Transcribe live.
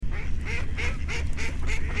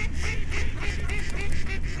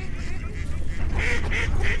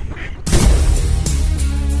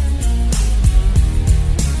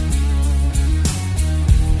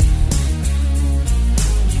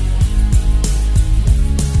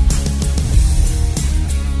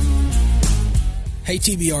Hey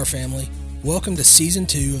TBR family, welcome to Season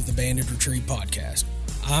 2 of the Banded Retreat Podcast.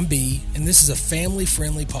 I'm B, and this is a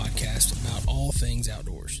family-friendly podcast about all things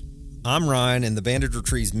outdoors. I'm Ryan, and the Banded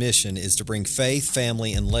Retreat's mission is to bring faith,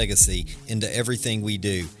 family, and legacy into everything we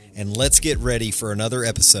do. And let's get ready for another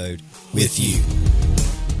episode with you.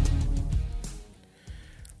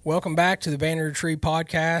 Welcome back to the Banded Retreat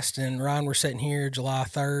Podcast, and Ryan, we're sitting here July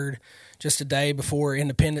 3rd, just a day before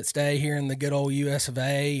Independence Day here in the good old US of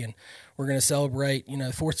A, and we're going to celebrate,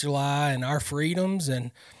 4th of July and our freedoms,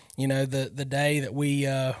 and the day that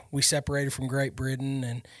we separated from Great Britain,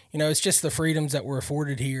 and it's just the freedoms that we're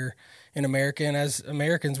afforded here in America. And as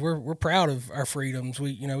Americans, we're proud of our freedoms.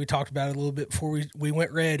 We talked about it a little bit before we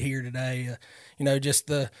went red here today. Just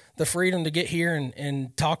the freedom to get here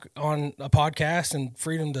and talk on a podcast, and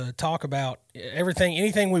freedom to talk about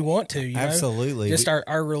anything we want to. Absolutely. Just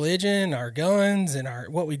our religion, our guns, and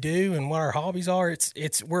what we do and what our hobbies are.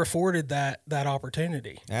 We're afforded that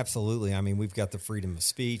opportunity. Absolutely. I mean, we've got the freedom of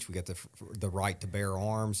speech. We got the right to bear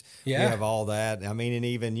arms. Yeah. We have all that. I mean, and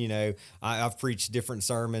even, I've preached different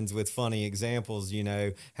sermons with funny examples,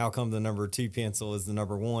 how come the number 2 pencil is the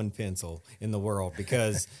number 1 pencil in the world?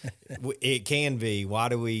 Because it can be. Why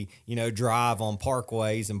do we, drive on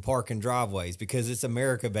parkways and park in driveways? Because it's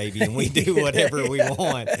America, baby, and we do whatever we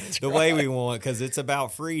want, way we want, because it's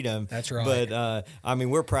about freedom. That's right. But,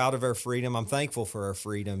 we're proud of our freedom. I'm thankful for our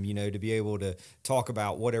freedom, to be able to talk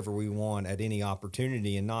about whatever we want at any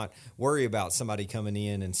opportunity and not worry about somebody coming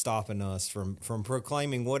in and stopping us from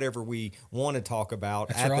proclaiming whatever we want to talk about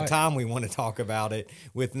the time we want to talk about it,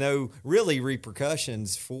 with no really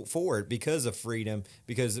repercussions for it, because of freedom,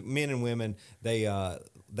 because men and women,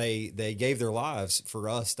 they gave their lives for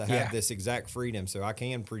us to have this exact freedom. So I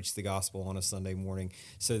can preach the gospel on a Sunday morning,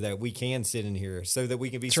 so that we can sit in here, so that we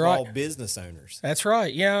can be small business owners. That's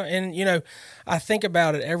right. Yeah. And, I think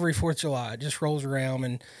about it every 4th of July. It just rolls around,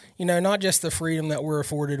 and, not just the freedom that we're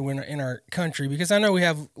afforded in our country, because I know we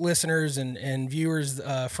have listeners and viewers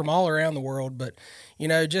from all around the world, but,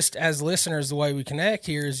 just as listeners, the way we connect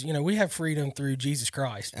here is, we have freedom through Jesus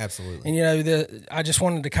Christ. Absolutely. And, I just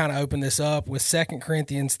wanted to kind of open this up with 2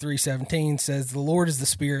 Corinthians 3:17 says, "The Lord is the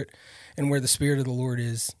Spirit, and where the Spirit of the Lord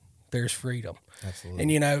is, there's freedom."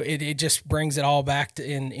 Absolutely. And, it just brings it all back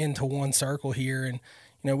into one circle here. And,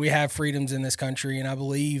 we have freedoms in this country, and I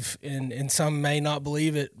believe, and some may not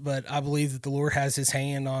believe it, but I believe that the Lord has his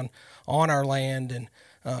hand on our land,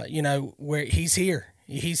 and, where he's here.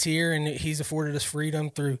 He's here, and he's afforded us freedom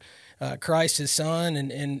through Christ, his son,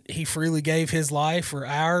 and he freely gave his life for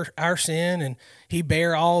our sin, and he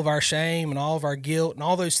bare all of our shame and all of our guilt and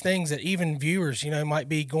all those things that even viewers, might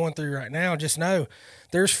be going through right now. Just know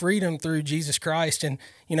there's freedom through Jesus Christ. And,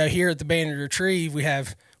 here at the Banded Retrieve, we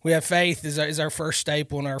have faith is our first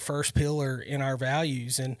staple and our first pillar in our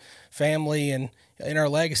values, and family and in our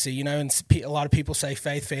legacy, and a lot of people say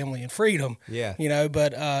faith, family, and freedom. Yeah.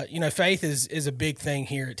 But faith is a big thing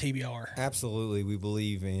here at TBR. Absolutely. We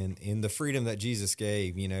believe in the freedom that Jesus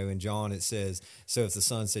gave. In John it says, "So if the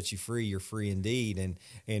Son sets you free, you're free indeed."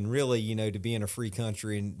 And really, to be in a free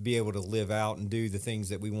country and be able to live out and do the things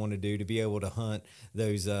that we want to do, to be able to hunt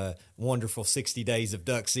those wonderful 60 days of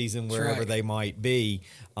duck season, wherever they might be,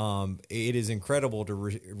 it is incredible to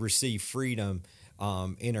receive freedom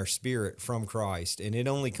in our spirit from Christ. And it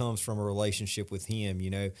only comes from a relationship with him.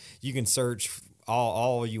 You can search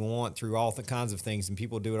all you want through all kinds of things, and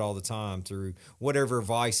people do it all the time, through whatever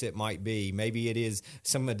vice it might be. Maybe it is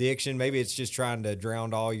some addiction, maybe it's just trying to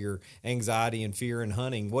drown all your anxiety and fear in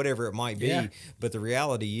hunting, whatever it might be. Yeah. But the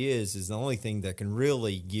reality is the only thing that can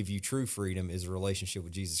really give you true freedom is a relationship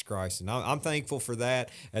with Jesus Christ. And I'm thankful for that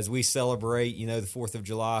as we celebrate, the 4th of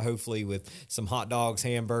July, hopefully with some hot dogs,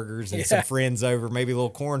 hamburgers, and some friends over, maybe a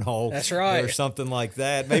little cornhole. That's right. Or something like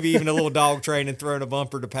that. Maybe even a little dog train and throwing a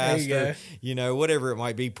bumper to pastor, whatever it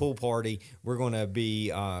might be, pool party. We're going to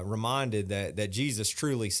be reminded that Jesus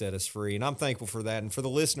truly set us free. And I'm thankful for that. And for the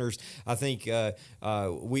listeners, I think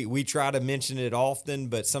we try to mention it often,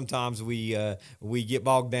 but sometimes we get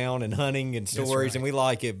bogged down in hunting and stories, and we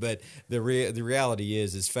like it. But the reality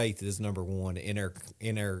is faith is number one in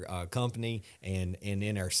our company and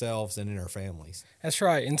in ourselves and in our families. That's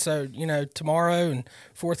right. And so, tomorrow and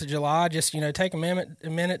 4th of July, just, take a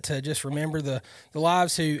minute to just remember the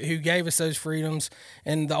lives who gave us those freedoms,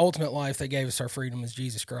 and the ultimate life that gave us our freedom is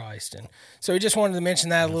Jesus Christ. And so we just wanted to mention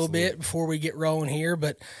that a little bit before we get rolling here.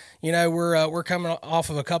 But, we're coming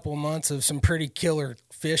off of a couple of months of some pretty killer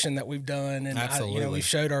fishing that we've done. And, we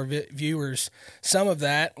showed our viewers some of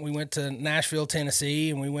that. We went to Nashville,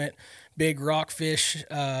 Tennessee, and we went big rockfish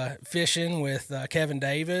fishing with Kevin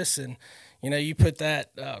Davis, and you put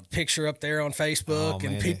that picture up there on Facebook,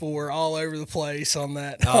 and people were all over the place on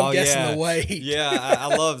that. I'm guessing the weight. Yeah,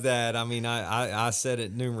 I love that. I mean, I said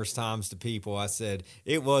it numerous times to people. I said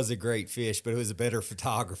it was a great fish, but it was a better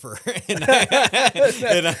photographer, and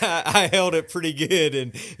I held it pretty good.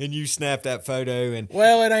 And you snapped that photo. And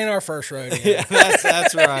well, it ain't our first rodeo. Yeah,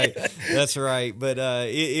 that's right. That's right. But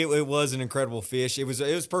it was an incredible fish. It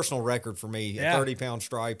was personal record for me. A 30-pound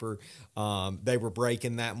striper. They were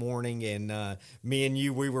breaking that morning, and me and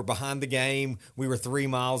you, we were behind the game. We were 3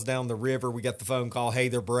 miles down the river. We got the phone call, hey,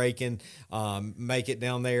 they're breaking. Make it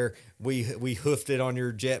down there. We hoofed it on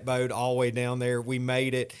your jet boat all the way down there. We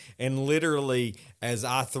made it, and literally, as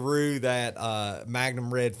I threw that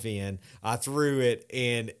Magnum redfin, I threw it,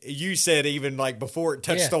 and you said even like before it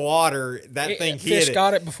touched the water, that thing hit it. Fish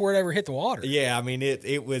got it before it ever hit the water. Yeah, I mean,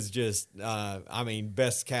 it was just,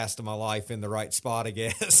 best cast of my life in the right spot, I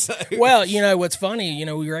guess. Well, what's funny,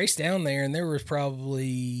 we raced down there, and there was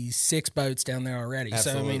probably 6 boats down there already.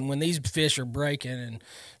 Absolutely. So, I mean, when these fish are breaking, and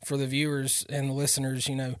for the viewers and the listeners,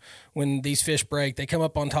 when these fish break, they come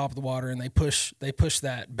up on top of the water, and they push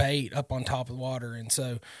that bait up on top of the water. And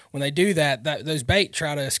so when they do that those bait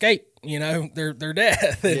try to escape, they're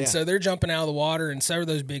dead. And so they're jumping out of the water, and so are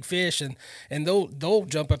those big fish, and they'll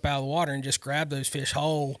jump up out of the water and just grab those fish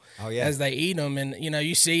whole as they eat them. And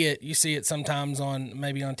you see it sometimes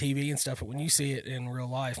maybe on TV and stuff, but when you see it in real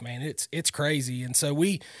life, man, it's crazy. And so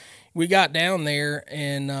we got down there,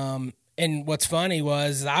 and what's funny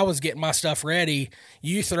was I was getting my stuff ready.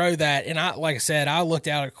 You throw that, and like I said, I looked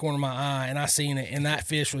out at the corner of my eye, and I seen it, and that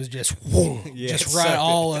fish was just just right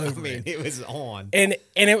all over. I mean, it was on, and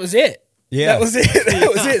it was it. Yeah, that was it. That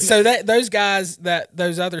was it. So those guys,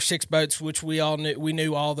 those other 6 boats, which we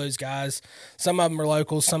knew all those guys. Some of them are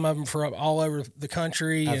locals, some of them from all over the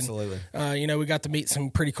country. Absolutely. And we got to meet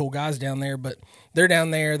some pretty cool guys down there. But they're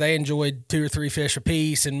down there. They enjoyed 2 or 3 fish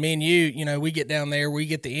apiece, and me and you, we get down there. We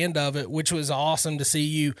get the end of it, which was awesome to see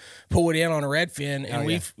you pull it in on a redfin.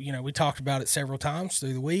 And we talked about it several times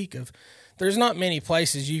through the week. There's not many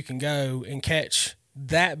places you can go and catch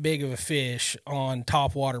that big of a fish on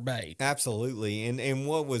top water bait. Absolutely. And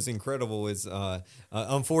what was incredible is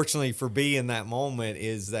unfortunately for B in that moment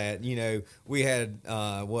is that we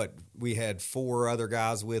had 4 other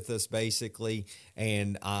guys with us basically,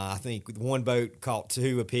 and I think one boat caught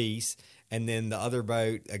 2 apiece. And then the other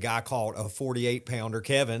boat, a guy caught a 48-pounder,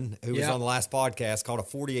 Kevin, who was on the last podcast, caught a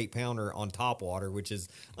 48-pounder on top water, which is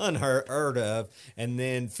unheard of. And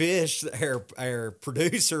then Fish, our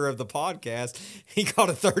producer of the podcast, he caught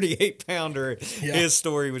a 38-pounder. Yeah. His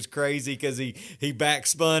story was crazy because he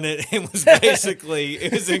backspun it and was basically,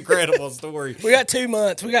 it was an incredible story. We got 2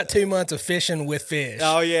 months. We got 2 months of fishing with Fish.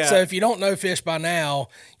 Oh, yeah. So if you don't know Fish by now,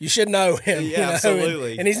 you should know him. Yeah,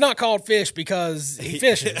 absolutely. And he's not called Fish because he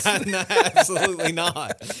fishes. Absolutely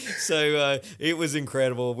not. So it was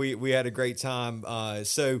incredible. We had a great time.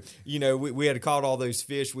 So we had caught all those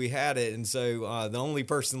fish. We had it, and so the only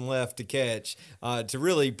person left to catch to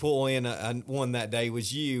really pull in one that day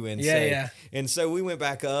was you. And and so we went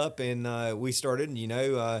back up and we started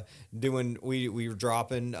doing. We were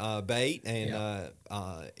dropping bait and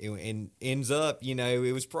and ends up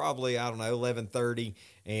it was probably 11:30.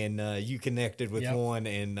 And you connected with one,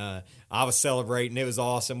 and I was celebrating. It was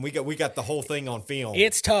awesome. We got the whole thing on film.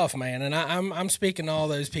 It's tough, man, and I'm speaking to all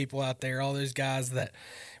those people out there, all those guys that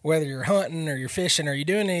whether you're hunting or you're fishing or you're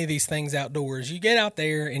doing any of these things outdoors, you get out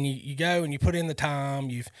there and you go and you put in the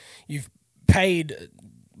time. You've paid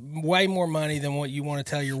way more money than what you want to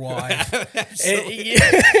tell your wife.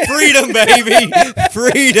 Freedom, baby.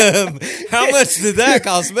 Freedom. How much did that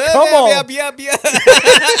cost? Come on. Yeah.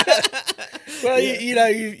 Well,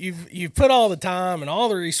 you've put all the time and all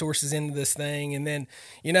the resources into this thing, and then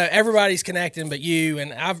everybody's connecting but you,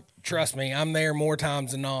 and trust me, I'm there more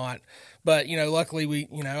times than not. But luckily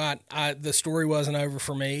the story wasn't over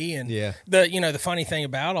for me, and the funny thing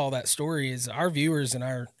about all that story is our viewers and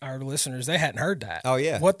our listeners, they hadn't heard that. Oh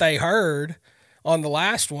yeah, what they heard on the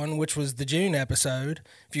last one, which was the June episode,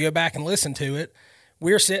 if you go back and listen to it,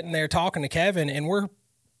 we're sitting there talking to Kevin, and we're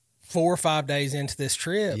 4 or 5 days into this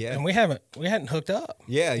trip, and we hadn't hooked up.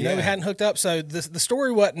 We hadn't hooked up. So the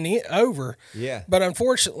story wasn't over. Yeah. But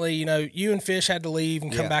unfortunately, you and Fish had to leave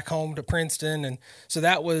and come back home to Princeton, and so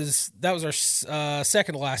that was our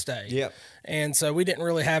second to last day. Yep. And so we didn't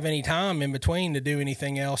really have any time in between to do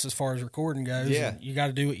anything else as far as recording goes. Yeah. You got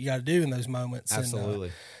to do what you got to do in those moments.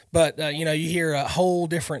 Absolutely. But you hear a whole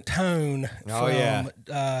different tone from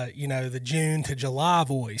the June to July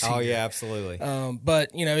voice. Oh yeah, absolutely. But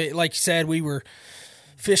like you said, we were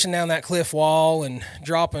fishing down that cliff wall and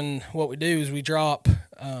dropping. What we do is we drop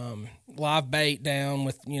live bait down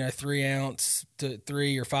with 3-ounce to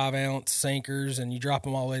 3 or 5-ounce sinkers, and you drop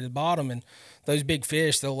them all the way to the bottom, and those big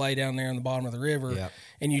fish, they'll lay down there in the bottom of the river. Yep.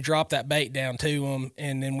 And you drop that bait down to them,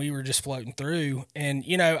 and then we were just floating through. And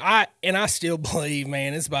I still believe,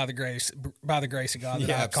 man, it's by the grace of God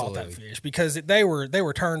that I caught that fish, because they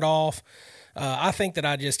were turned off. I think that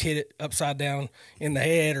I just hit it upside down in the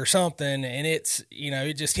head or something, and it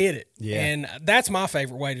just hit it. Yeah. And that's my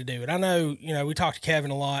favorite way to do it. I know, we talked to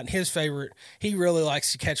Kevin a lot, and his favorite, he really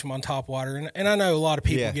likes to catch them on top water. And I know a lot of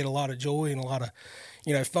people get a lot of joy and a lot of,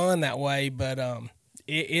 fun that way. But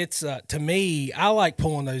it's to me, I like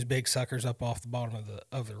pulling those big suckers up off the bottom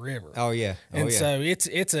of the river. Oh yeah. So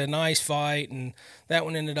it's a nice fight, and that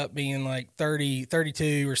one ended up being like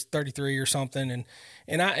 32 or 33 or something.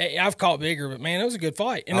 And I've caught bigger, but man, it was a good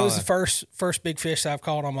fight. And it was the first big fish I've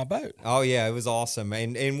caught on my boat. Oh yeah, it was awesome.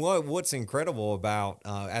 And what's incredible about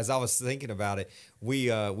as I was thinking about it, we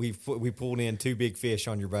pulled in 2 big fish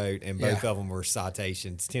on your boat, and both of them were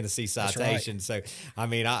citations, Tennessee citations. Right. So I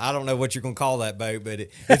mean, I don't know what you're going to call that boat, but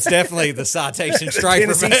it's definitely the citation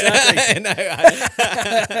striper. Citation.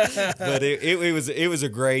 But it was a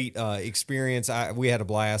great experience. We had a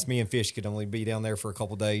blast. Me and Fish could only be down there for a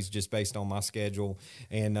couple of days just based on my schedule,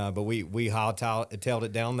 and but we hightailed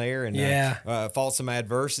it down there, and fought some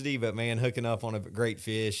adversity, but man, hooking up on a great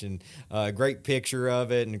fish, and a great picture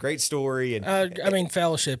of it, and a great story. And I mean,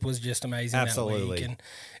 fellowship was just amazing. Absolutely. That week.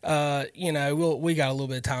 And we got a little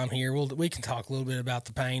bit of time here. We can talk a little bit about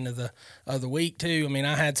the pain of the week too. I mean,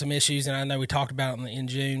 I had some issues, and I know we talked about it in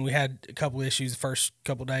June. We had a couple issues the first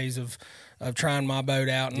couple of days of trying my boat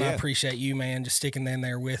out, and I appreciate you, man, just sticking in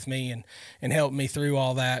there with me and helping me through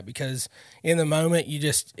all that, because in the moment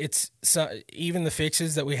even the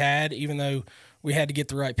fixes that we had, even though we had to get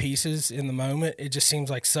the right pieces in the moment, it just seems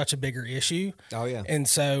like such a bigger issue. Oh yeah. And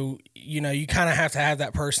so, you kind of have to have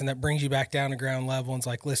that person that brings you back down to ground level and's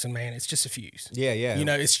like, listen, man, it's just a fuse. Yeah.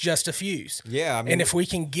 It's just a fuse. Yeah. I mean, and if we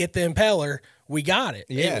can get the impeller, we got it.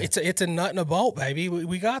 Yeah. It's a nut and a bolt, baby.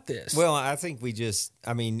 We got this. Well, I think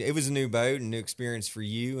it was a new boat and new experience for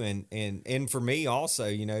you and for me also,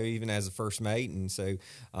 even as a first mate. And so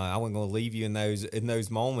I wasn't going to leave you in those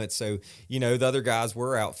moments. So, the other guys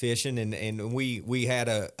were out fishing, and we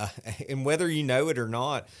had and whether you know it or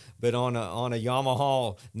not, but on a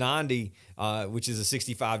Yamaha 90, which is a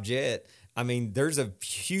 65 jet, I mean, there's a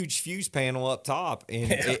huge fuse panel up top,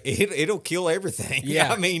 and it'll kill everything. Yeah,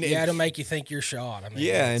 I mean, it'll make you think you're shot. I mean,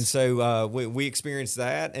 and so we experienced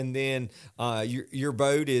that, and then your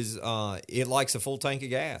boat is it likes a full tank of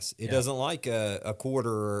gas. It doesn't like a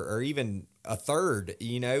quarter or even a third,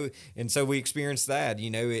 and so we experienced that.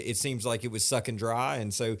 It seems like it was sucking dry,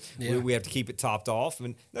 and so we have to keep it topped off.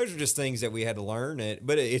 And those are just things that we had to learn.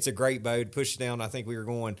 But it's a great boat. Push down. I think we were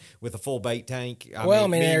going with a full bait tank. At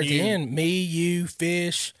the end, me, you,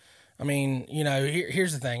 Fish. I mean,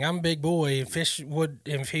 here's the thing. I'm a big boy. Fish would,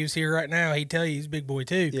 if he was here right now, he'd tell you he's a big boy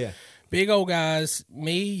too. Yeah, big old guys.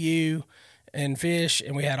 Me, you, and Fish,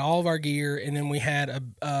 and we had all of our gear, and then we had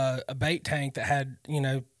a bait tank that had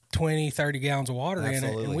 20, 30 gallons of water in it,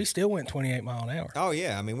 and we still went 28 mile an hour. Oh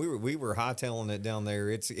yeah, I mean we were hightailing it down there.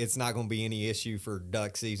 It's not going to be any issue for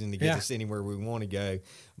duck season to get us anywhere we want to go.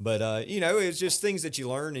 But it's just things that you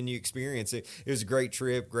learn and you experience. It was a great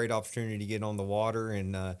trip, great opportunity to get on the water,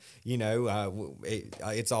 and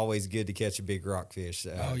it's always good to catch a big rockfish.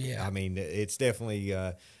 Oh yeah, I mean it's definitely.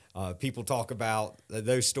 People talk about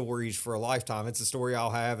those stories for a lifetime. It's a story I'll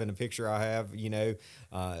have and a picture I have. I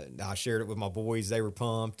shared it with my boys. They were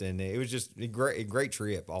pumped, and it was just a great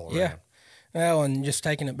trip all around. Yeah. Well, and just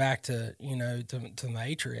taking it back to to my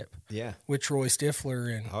A trip. Yeah. With Troy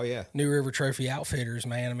Stifler and New River Trophy Outfitters,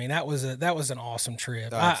 man. I mean, that was an awesome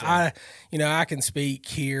trip. I can speak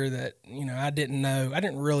here that I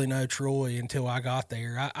didn't really know Troy until I got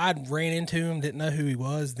there. I ran into him, didn't know who he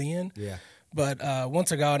was then. Yeah. But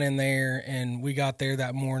once I got in there and we got there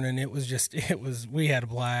that morning, we had a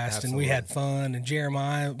blast. Absolutely. And we had fun. And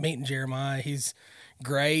meeting Jeremiah, he's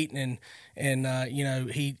great. And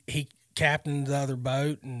he captained the other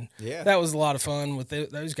boat, and that was a lot of fun with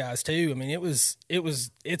those guys too. I mean,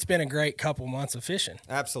 it's been a great couple months of fishing.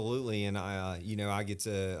 Absolutely, and I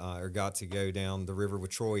got to go down the river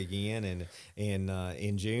with Troy again, and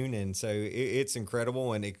in June, and so it's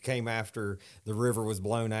incredible. And it came after the river was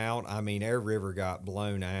blown out. I mean, our river got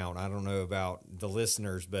blown out. I don't know about the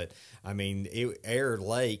listeners, but I mean, our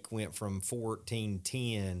lake went from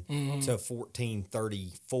 1410 to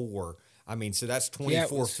 1434. I mean, so that's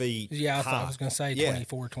 24 feet. Yeah, I high. thought I was going to say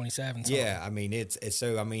 24, 27. Something. Yeah, I mean, it's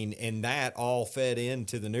so, I mean, and that all fed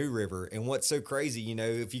into the New River. And what's so crazy, you know,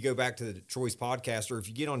 if you go back to the Troy's podcast, or if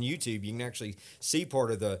you get on YouTube, you can actually see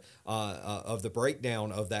part of the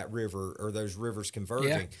breakdown of that river, or those rivers converging.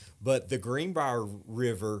 Yeah. But the Greenbrier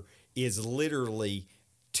River is literally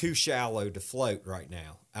too shallow to float right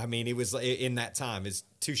now. I mean, it was in that time, it's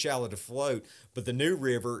too shallow to float, but the New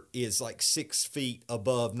River is like 6 feet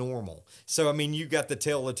above normal. So, I mean, you got the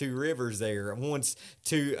tail of two rivers there. One's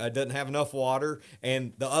doesn't have enough water,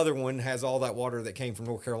 and the other one has all that water that came from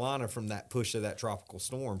North Carolina from that push of that tropical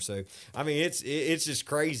storm. So, I mean, it's just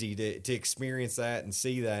crazy to experience that and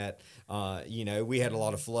see that. You know, we had a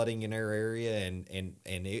lot of flooding in our area, and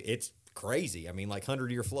it's crazy. I mean, like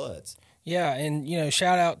 100-year floods. Yeah, and, you know,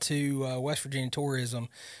 shout out to West Virginia Tourism.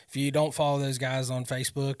 If you don't follow those guys on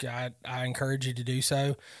Facebook, I encourage you to do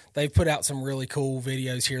so. They've put out some really cool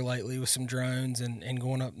videos here lately with some drones and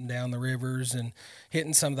going up and down the rivers and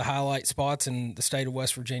hitting some of the highlight spots in the state of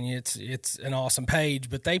West Virginia. It's an awesome page,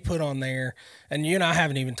 but they put on there, and you and I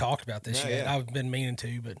haven't even talked about this yet. Yeah. I've been meaning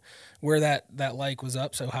to, but where that lake was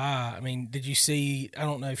up so high, I mean, did you see, I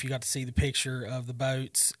don't know if you got to see the picture of the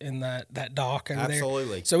boats in that dock over there.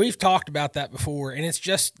 Absolutely. So we've talked about that before, and it's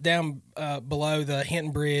just down below the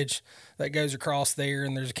Hinton Bridge that goes across there,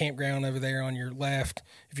 and there's a campground over there on your left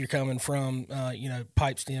if you're coming from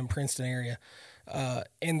Pipestem, Princeton area.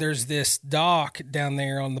 And there's this dock down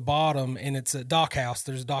there on the bottom, and it's a dock house.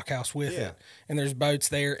 There's a dock house with it, and there's boats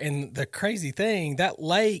there. And the crazy thing, that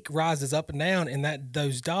lake rises up and down, and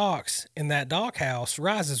those docks in that dock house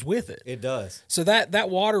rises with it. It does. So that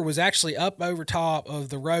water was actually up over top of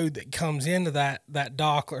the road that comes into that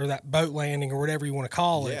dock or that boat landing or whatever you want to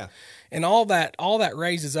call it. Yeah. And all that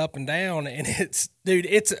raises up and down, and it's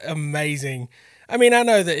amazing. I mean, I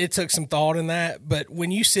know that it took some thought in that, but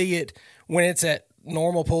when you see it, when it's at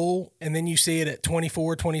normal pool and then you see it at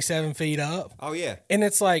 24, 27 feet up. Oh, yeah. And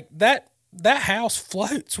it's like that house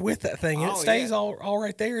floats with that thing. And it stays all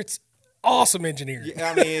right there. It's awesome engineering.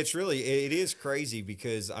 Yeah, I mean, it is crazy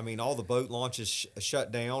because, I mean, all the boat launches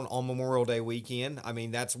shut down on Memorial Day weekend. I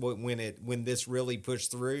mean, that's when this really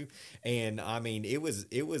pushed through. And, I mean, it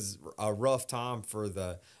was a rough time for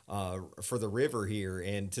the river here,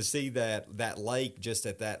 and to see that lake just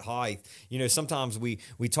at that height, you know, sometimes we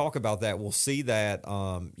talk about that. We'll see that,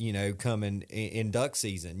 you know, coming in duck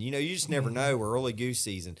season. You know, you just never know, or early goose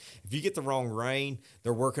season. If you get the wrong rain,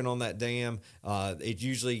 they're working on that dam. It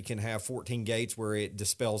usually can have 14 gates where it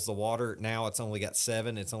dispels the water. Now it's only got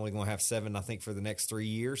 7. It's only going to have 7, I think, for the next 3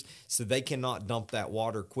 years. So they cannot dump that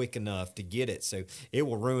water quick enough to get it. So it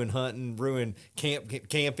will ruin hunting, ruin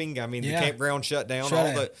camping. I mean, the campground shut down.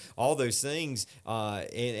 All those things,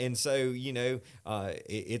 and so, you know,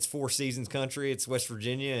 it's Four Seasons country. It's West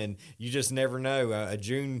Virginia, and you just never know. A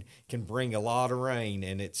June can bring a lot of rain,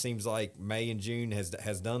 and it seems like May and June has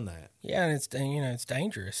done that. Yeah, and it's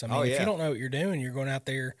dangerous. I mean, if you don't know what you're doing, you're going out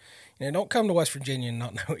there. You know, don't come to West Virginia and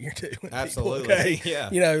not know what you're doing. Absolutely, people, okay? Yeah.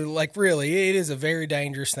 You know, like really, it is a very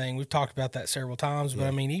dangerous thing. We've talked about that several times, but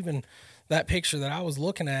I mean, even that picture that I was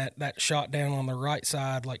looking at, that shot down on the right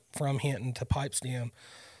side, like from Hinton to Pipestem.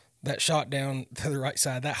 That shot down to the right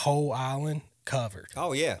side, that whole island covered.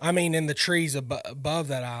 Oh, yeah. I mean, in the trees above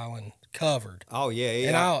that island covered. Oh, yeah.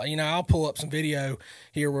 And I'll pull up some video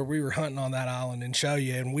here where we were hunting on that island and show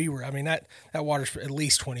you. And that water's at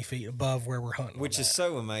least 20 feet above where we're hunting. Which is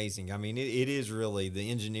so amazing. I mean, it is really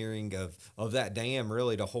the engineering of that dam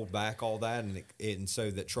really to hold back all that and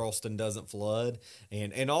so that Charleston doesn't flood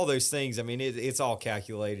and all those things. I mean, it's all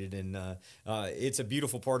calculated, and it's a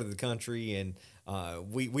beautiful part of the country, and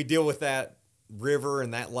we deal with that river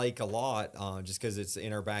and that lake a lot just because it's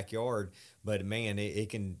in our backyard. But, man, it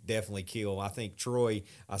can definitely kill. I think Troy,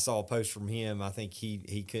 I saw a post from him. I think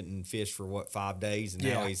he couldn't fish for, 5 days, and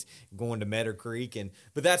now he's going to Meadow Creek.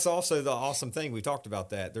 But that's also the awesome thing. We talked about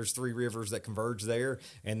that. There's 3 rivers that converge there,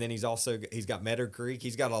 and then he's got Meadow Creek.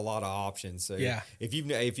 He's got a lot of options. So if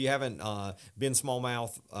you haven't been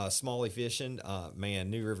smallmouth, smallie fishing, man,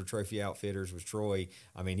 New River Trophy Outfitters with Troy.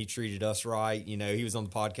 I mean, he treated us right. You know, he was on the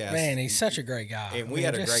podcast. Man, he's such a great guy. And we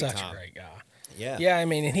had a great time. Such a great guy. Yeah. Yeah, I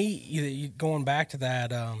mean, and he going back to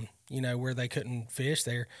that, you know, where they couldn't fish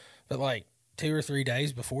there, but like 2 or 3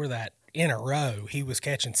 days before that, in a row, he was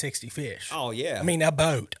catching 60 fish. Oh yeah, I mean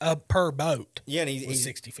per boat. Yeah, and was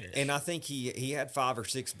 60 fish. And I think he had 5 or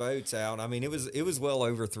 6 boats out. I mean, it was well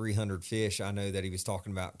over 300 fish. I know that he was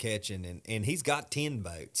talking about catching, and he's got 10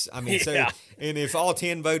 boats. I mean, so and if all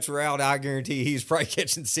 10 boats were out, I guarantee he's probably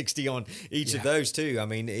catching 60 on each of those too. I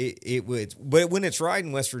mean, it would, but when it's right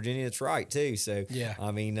in West Virginia, it's right too. So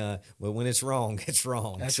I mean, well, when it's wrong, it's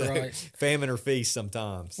wrong. That's so, right. Famine or feast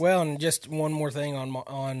sometimes. Well, and just one more thing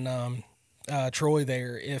on Troy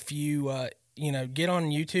there. If you get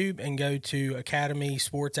on YouTube and go to Academy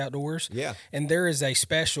Sports Outdoors. Yeah. And there is a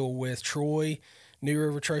special with Troy, New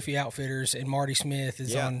River Trophy Outfitters, and Marty Smith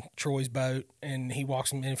is on Troy's boat, and he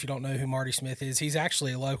walks them in. If you don't know who Marty Smith is, he's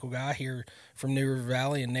actually a local guy here from New River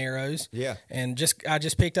Valley and Narrows. Yeah. And I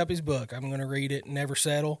just picked up his book. I'm going to read it, Never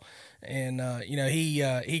Settle. And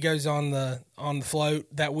he goes on the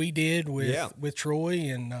float that we did with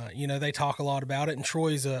Troy, and they talk a lot about it. And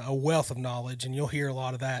Troy's a wealth of knowledge, and you'll hear a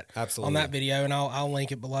lot of that on that video. And I'll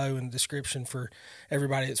link it below in the description for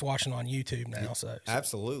everybody that's watching on YouTube now. So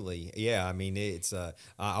absolutely, yeah. I mean, it's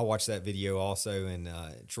I watched that video also, and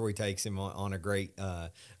Troy takes him on a great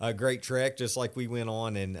trek, just like we went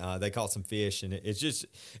on, and they caught some fish, and it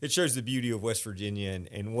shows the beauty of West Virginia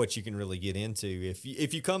and what you can really get into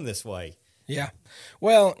if you come this way. Yeah.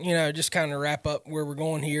 Well, just kind of wrap up where we're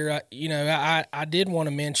going here. I did want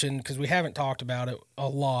to mention, because we haven't talked about it a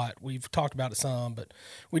lot. We've talked about it some, but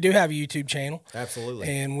we do have a YouTube channel. Absolutely.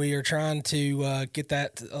 And we are trying to get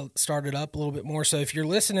that started up a little bit more. So if you're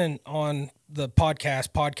listening on the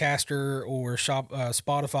Podcaster or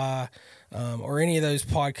Spotify, or any of those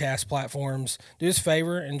podcast platforms, do us a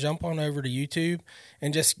favor and jump on over to YouTube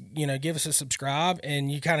and just give us a subscribe,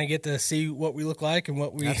 and you kind of get to see what we look like and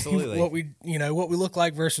what we what we look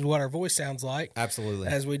like versus what our voice sounds like. Absolutely.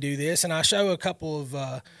 As we do this, and I show a couple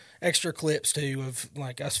of extra clips too of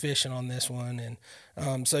like us fishing on this one, and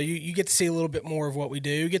so you get to see a little bit more of what we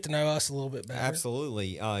do, get to know us a little bit better.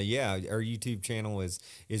 Absolutely. Our YouTube channel is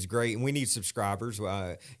great, and we need subscribers.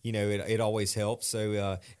 It always helps.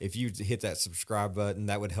 So if you hit that subscribe button,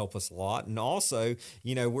 that would help us a lot. And also,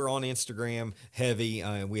 we're on Instagram heavy.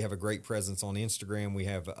 We have a great presence on Instagram. We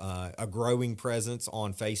have a growing presence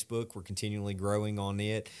on Facebook. We're continually growing on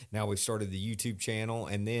it. Now we've started the YouTube channel,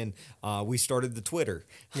 and then we started the Twitter.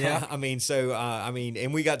 Yeah.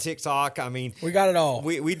 And we got TikTok. I mean, we got it all.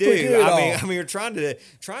 We do. I mean, we're trying to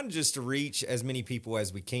just to reach as many people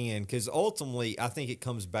as we can, because ultimately, I think it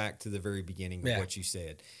comes back to the very beginning of what you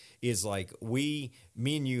said. Is like me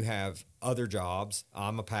and you have other jobs.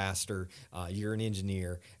 I'm a pastor. You're an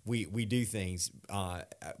engineer. We do things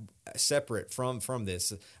separate from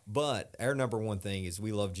this. But our number one thing is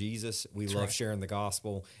we love Jesus. We love sharing the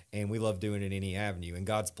gospel, and we love doing it in any avenue. And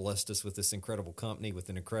God's blessed us with this incredible company, with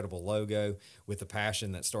an incredible logo, with a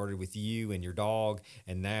passion that started with you and your dog,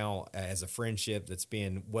 and now as a friendship that's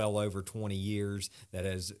been well over 20 years that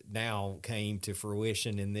has now came to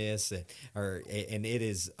fruition in this. And it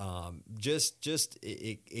is just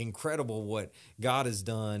incredible what God has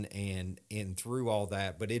done and through all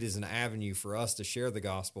that. But it is an avenue for us to share the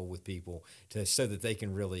gospel with people so that they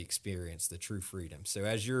can really experience the true freedom. So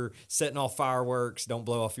as you're setting off fireworks, don't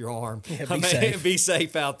blow off your arm. Be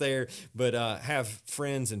safe out there, but have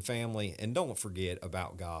friends and family, and don't forget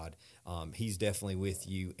about God. He's definitely with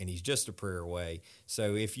you, and he's just a prayer away.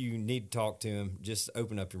 So if you need to talk to him, just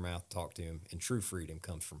open up your mouth, talk to him, and true freedom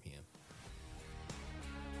comes from him.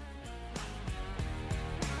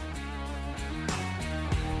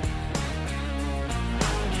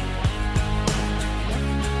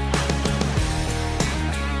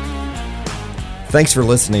 Thanks for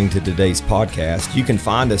listening to today's podcast. You can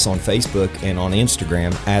find us on Facebook and on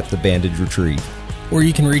Instagram at The Banded Retrieve. Or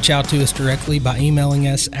you can reach out to us directly by emailing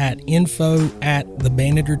us at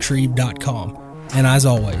info@thebandedretrieve.com. And as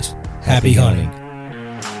always, happy hunting.